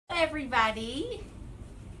everybody.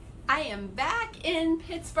 I am back in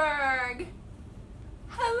Pittsburgh.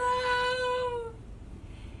 Hello.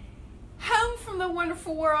 Home from the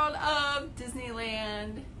wonderful world of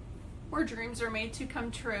Disneyland, where dreams are made to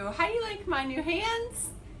come true. How do you like my new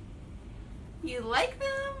hands? You like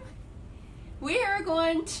them? We are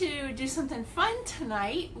going to do something fun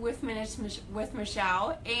tonight with Minutes with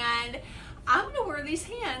Michelle, and I'm going to wear these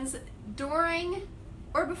hands during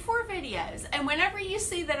or before videos. And whenever you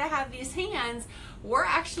see that I have these hands, we're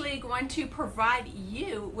actually going to provide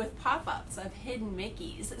you with pop-ups of hidden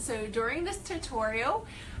Mickeys. So during this tutorial,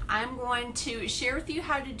 I'm going to share with you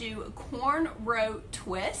how to do cornrow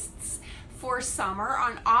twists for summer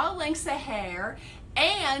on all lengths of hair.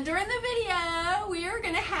 And during the video, we are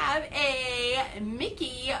going to have a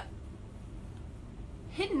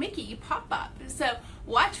hidden Mickey pop-up. So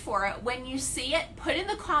watch for it. When you see it, put in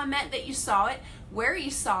the comment that you saw it, where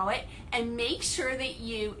you saw it, and make sure that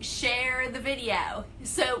you share the video.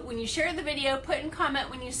 So when you share the video, put in comment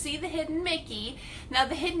when you see the hidden Mickey. Now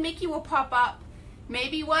the hidden Mickey will pop up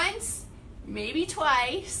maybe once, maybe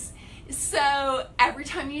twice. So every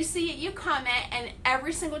time you see it, you comment, and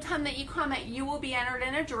every single time that you comment, you will be entered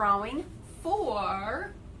in a drawing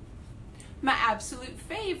for my absolute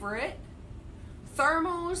favorite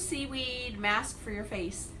thermal seaweed mask for your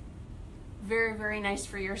face. Very, very nice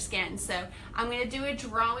for your skin. So I'm going to do a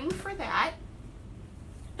drawing for that.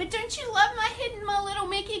 But don't you love my little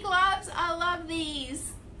Mickey gloves? I love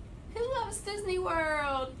these. Who loves Disney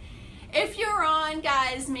World? If you're on,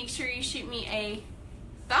 guys, make sure you shoot me a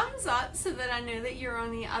thumbs up so that I know that you're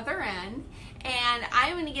on the other end. And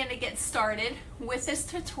I'm going to get started with this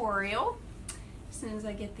tutorial as soon as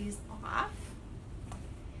I get these off.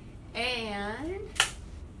 And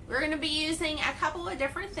we're going to be using a couple of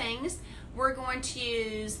different things. We're going to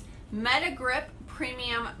use Meta Grip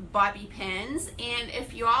Premium Bobby Pins. And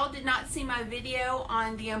if you all did not see my video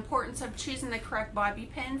on the importance of choosing the correct bobby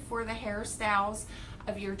pin for the hairstyles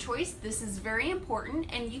of your choice, this is very important.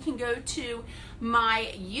 And you can go to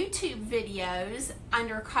my YouTube videos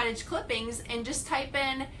under cottage clippings and just type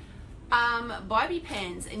in bobby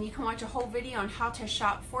pins, and you can watch a whole video on how to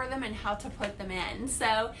shop for them and how to put them in.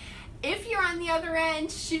 So if you're on the other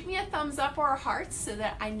end, shoot me a thumbs up or a heart so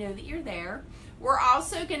that I know that you're there. We're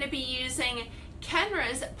also going to be using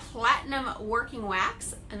Kenra's Platinum Working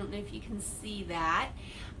Wax. I don't know if you can see that.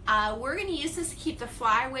 We're going to use this to keep the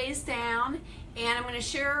flyaways down, and I'm going to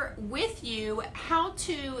share with you how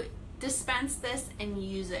to dispense this and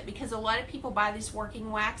use it, because a lot of people buy these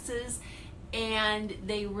working waxes and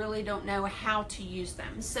they really don't know how to use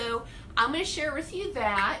them. So I'm going to share with you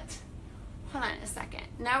that. Hold on a second.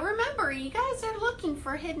 Now remember, you guys are looking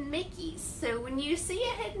for hidden Mickeys. So when you see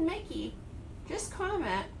a hidden Mickey, just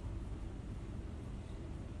comment.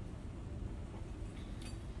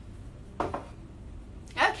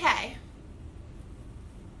 Okay.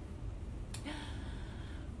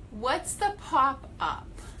 What's the pop-up?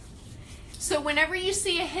 So whenever you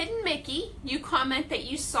see a hidden Mickey, you comment that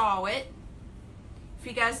you saw it. If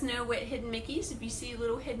you guys know what hidden Mickeys, if you see a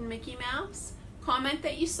little hidden Mickey Mouse, comment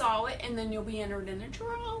that you saw it, and then you'll be entered in a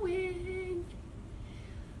drawing.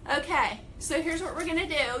 Okay, so here's what we're gonna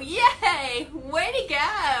do. Yay! Way to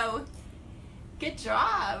go! Good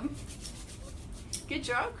job. Good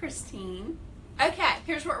job, Christine. Okay,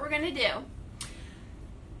 here's what we're gonna do.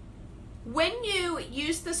 When you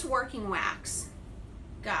use this working wax,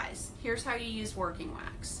 guys, here's how you use working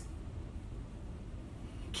wax.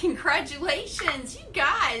 Congratulations, you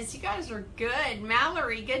guys are good.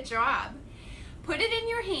 Mallory, good job. Put it in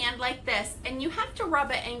your hand like this, and you have to rub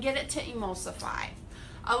it and get it to emulsify.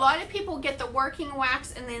 A lot of people get the working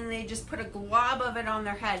wax and then they just put a glob of it on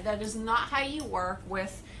their head. That is not how you work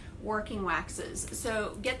with working waxes.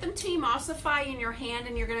 So get them to emulsify in your hand,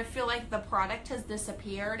 and you're going to feel like the product has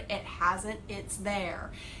disappeared. It hasn't, it's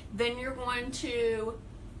there. Then you're going to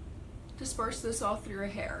disperse this all through your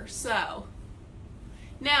hair. So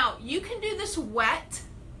now you can do this wet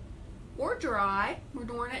or dry. We're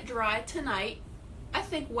doing it dry tonight. I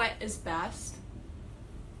think wet is best.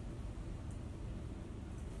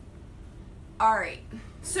 All right,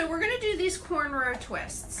 so we're gonna do these cornrow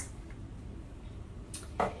twists.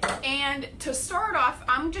 And to start off,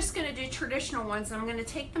 I'm just gonna do traditional ones, and I'm gonna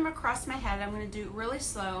take them across my head. I'm gonna do it really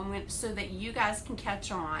slow so that you guys can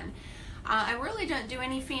catch on. I really don't do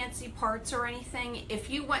any fancy parts or anything. If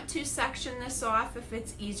you want to section this off, if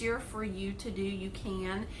it's easier for you to do, you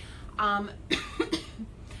can.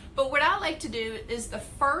 But what I like to do is the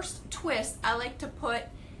first twist, I like to put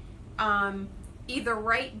either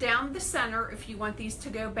right down the center if you want these to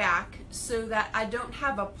go back, so that I don't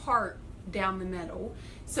have a part down the middle.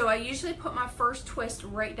 So I usually put my first twist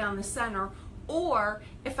right down the center, or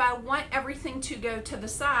if I want everything to go to the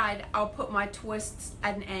side, I'll put my twists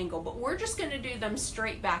at an angle, but we're just gonna do them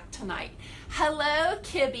straight back tonight. Hello,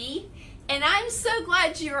 Kibby, and I'm so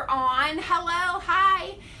glad you're on. Hello,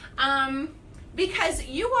 hi. Because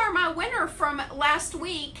you are my winner from last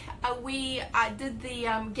week. We did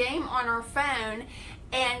the game on our phone,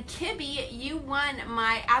 and Kibby, you won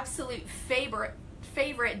my absolute favorite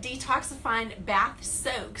detoxifying bath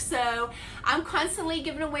soak. So I'm constantly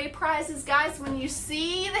giving away prizes. Guys, when you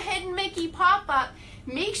see the Hidden Mickey pop up,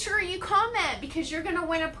 make sure you comment, because you're gonna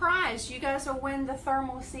win a prize. You guys will win the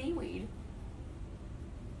thermal seaweed.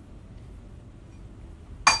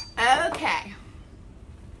 Okay.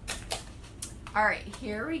 All right,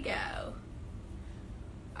 here we go.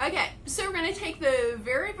 Okay, so we're gonna take the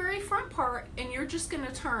very, very front part, and you're just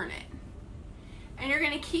gonna turn it. And you're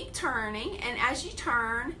gonna keep turning, and as you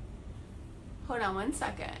turn, hold on one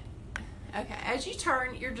second. Okay, as you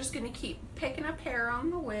turn, you're just gonna keep picking up hair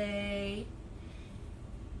on the way.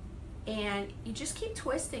 And you just keep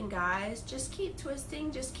twisting, guys. Just keep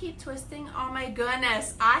twisting, just keep twisting. Oh my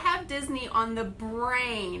goodness, I have Disney on the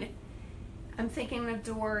brain. I'm thinking of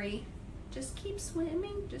Dory. Just keep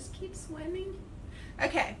swimming, just keep swimming.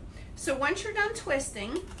 Okay, so once you're done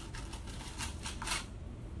twisting,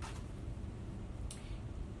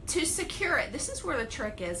 to secure it, this is where the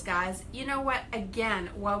trick is, guys. You know what? Again,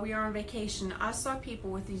 while we were on vacation, I saw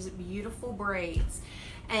people with these beautiful braids,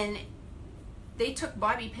 and they took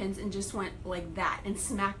bobby pins and just went like that and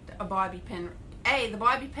smacked a bobby pin. A, the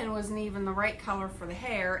bobby pin wasn't even the right color for the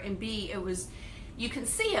hair, and B, it was, you can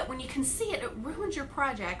see it. When you can see it, it ruins your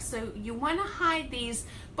project. So you want to hide these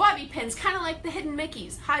bobby pins, kind of like the Hidden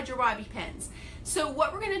Mickeys. Hide your bobby pins. So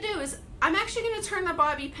what we're going to do is, I'm actually going to turn the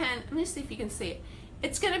bobby pin. Let me see if you can see it.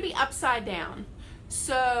 It's going to be upside down.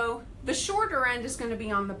 So the shorter end is going to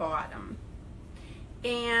be on the bottom.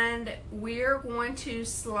 And we're going to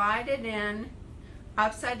slide it in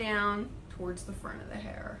upside down towards the front of the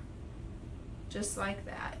hair. Just like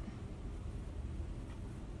that.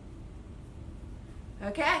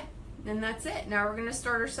 Okay, and that's it. Now we're going to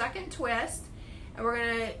start our second twist, and we're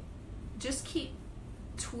going to just keep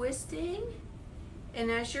twisting, and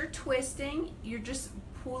as you're twisting, you're just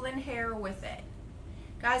pulling hair with it.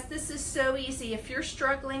 Guys, this is so easy. If you're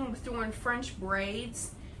struggling with doing French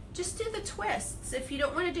braids, just do the twists. If you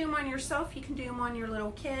don't want to do them on yourself, you can do them on your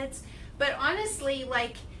little kids. But honestly,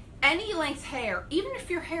 like any length hair, even if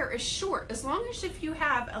your hair is short, as long as if you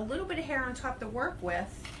have a little bit of hair on top to work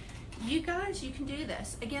with, you guys, you can do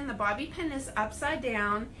this. Again, the bobby pin is upside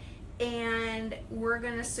down, and we're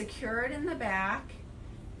going to secure it in the back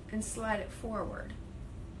and slide it forward.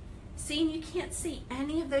 See, you can't see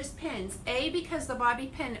any of those pins. A, because the bobby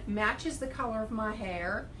pin matches the color of my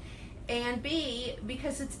hair, and B,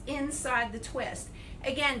 because it's inside the twist.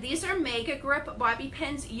 Again, these are Mega Grip bobby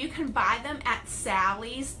pins. You can buy them at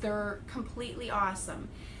Sally's. They're completely awesome.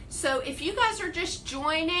 So if you guys are just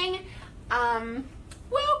joining, welcome!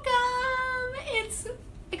 It's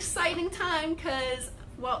exciting time because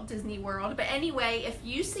Walt Disney World. But anyway, if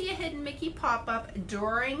you see a Hidden Mickey pop up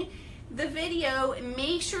during the video,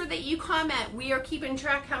 make sure that you comment. We are keeping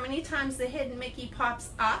track how many times the Hidden Mickey pops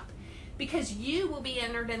up, because you will be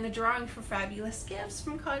entered in the drawing for fabulous gifts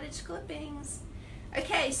from Cottage Clippings.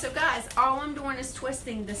 Okay, so guys, all I'm doing is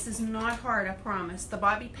twisting. This is not hard, I promise. The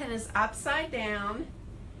bobby pin is upside down,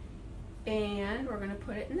 and we're going to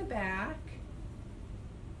put it in the back.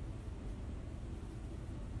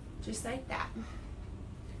 Just like that.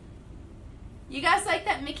 You guys like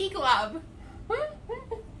that Mickey glove?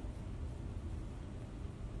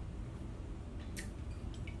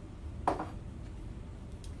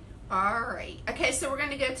 Alright, okay, so we're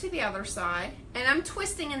going to go to the other side, and I'm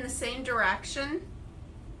twisting in the same direction,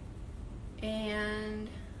 and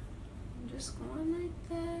I'm just going like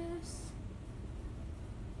this.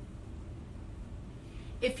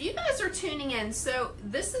 If you guys are tuning in, so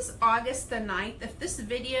this is August the 9th. If this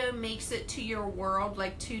video makes it to your world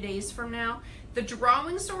like 2 days from now, the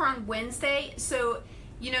drawings are on Wednesday. So,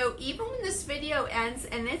 you know, even when this video ends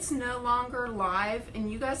and it's no longer live,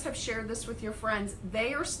 and you guys have shared this with your friends,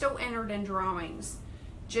 they are still entered in drawings.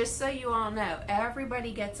 Just so you all know,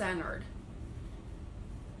 everybody gets entered.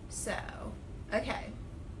 So, okay.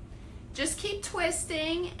 Just keep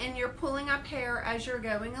twisting, and you're pulling up hair as you're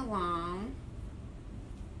going along.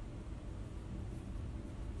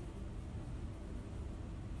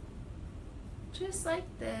 Just like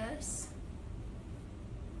this.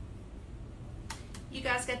 You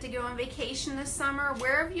guys got to go on vacation this summer.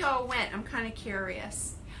 Where have y'all went? I'm kind of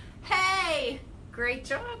curious. Hey, Great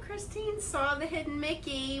job, Christine. Saw the hidden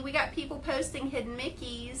Mickey. We got people posting hidden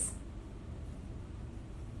Mickeys.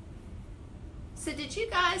 So did you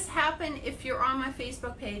guys happen, if you're on my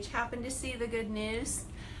Facebook page, happen to see the good news?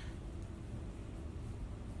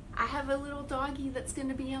 I have a little doggy that's going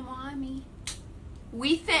to be a mommy.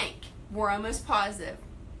 We think. We're almost positive.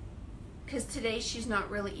 Because today she's not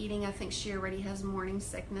really eating. I think she already has morning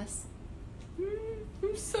sickness.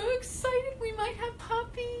 I'm so excited. We might have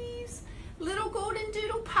puppies. Little golden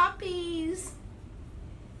doodle puppies.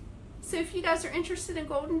 So if you guys are interested in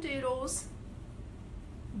golden doodles,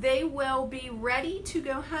 they will be ready to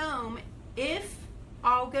go home if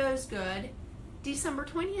all goes good. December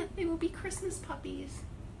 20th, they will be Christmas puppies.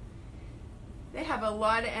 They have a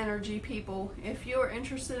lot of energy, people. If you're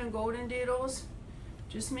interested in golden doodles,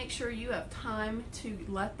 just make sure you have time to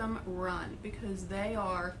let them run, because they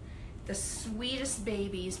are the sweetest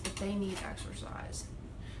babies, but they need exercise.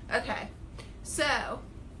 Okay, so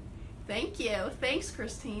thank you. Thanks,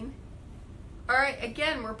 Christine. All right,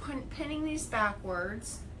 again, we're pinning these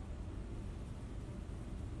backwards.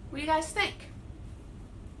 What do you guys think?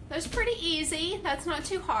 That's pretty easy. That's not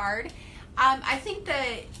too hard. I think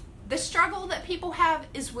the struggle that people have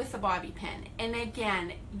is with the bobby pin. And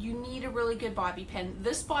again, you need a really good bobby pin.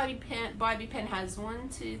 This bobby pin has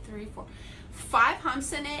 5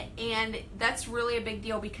 humps in it, and that's really a big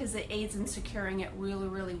deal because it aids in securing it really,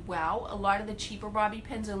 really well. A lot of the cheaper bobby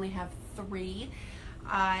pins only have 3.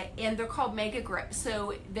 And they're called Mega Grip.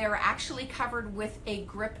 So they're actually covered with a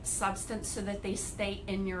grip substance so that they stay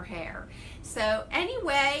in your hair. So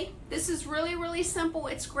anyway, this is really, really simple.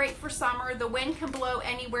 It's great for summer. The wind can blow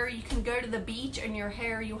anywhere. You can go to the beach in your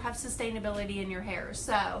hair. You'll have sustainability in your hair.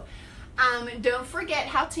 So don't forget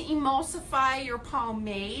how to emulsify your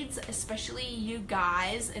pomades, especially you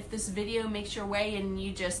guys. If this video makes your way and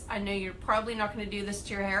you just, I know you're probably not going to do this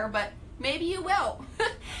to your hair, but maybe you will.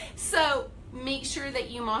 So make sure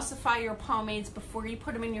that you emulsify your pomades before you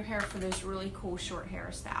put them in your hair for those really cool short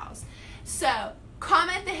hairstyles. So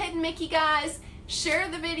comment the hidden Mickey, guys. Share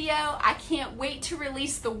the video. I can't wait to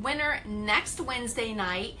release the winner next Wednesday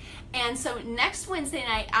night. And so next Wednesday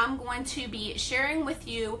night, I'm going to be sharing with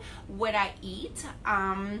you what I eat.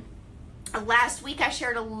 Last week I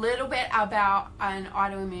shared a little bit about an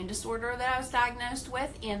autoimmune disorder that I was diagnosed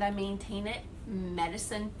with, and I maintain it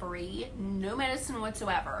medicine free, no medicine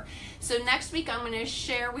whatsoever. So next week I'm going to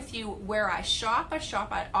share with you where I shop. I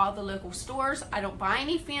shop at all the local stores. I don't buy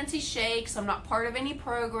any fancy shakes. I'm not part of any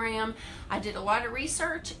program. I did a lot of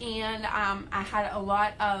research, and I had a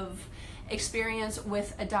lot of experience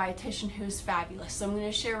with a dietitian who's fabulous. So I'm going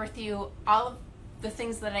to share with you all of the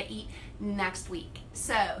things that I eat next week.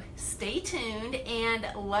 So stay tuned, and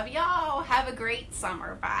love y'all. Have a great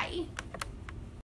summer. Bye.